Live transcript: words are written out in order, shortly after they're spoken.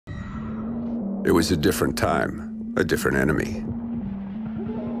It was a different time, a different enemy.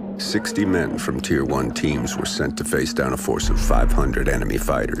 60 men from Tier 1 teams were sent to face down a force of 500 enemy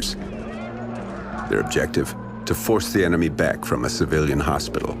fighters. Their objective? To force the enemy back from a civilian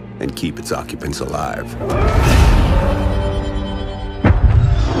hospital and keep its occupants alive.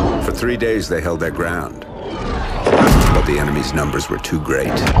 For 3 days they held their ground, but the enemy's numbers were too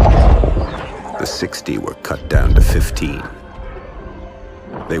great. The 60 were cut down to 15.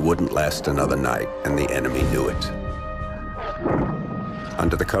 They wouldn't last another night, and the enemy knew it.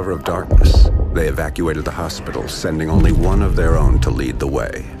 Under the cover of darkness, they evacuated the hospital, sending only one of their own to lead the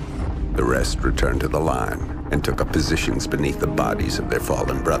way. The rest returned to the line and took up positions beneath the bodies of their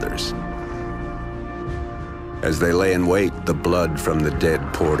fallen brothers. As they lay in wait, the blood from the dead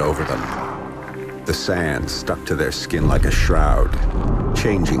poured over them. The sand stuck to their skin like a shroud,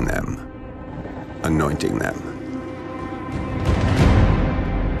 changing them, anointing them.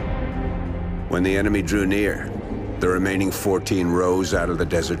 When the enemy drew near, the remaining 14 rose out of the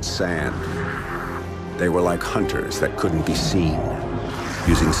desert sand. They were like hunters that couldn't be seen,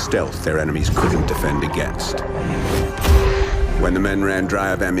 using stealth their enemies couldn't defend against. When the men ran dry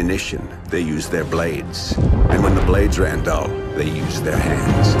of ammunition, they used their blades. And when the blades ran dull, they used their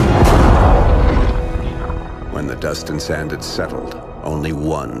hands. When the dust and sand had settled, only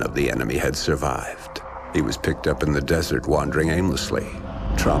one of the enemy had survived. He was picked up in the desert, wandering aimlessly,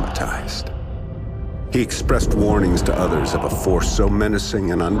 traumatized. He expressed warnings to others of a force so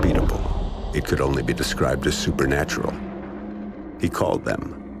menacing and unbeatable, it could only be described as supernatural. He called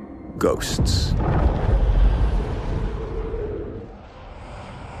them ghosts.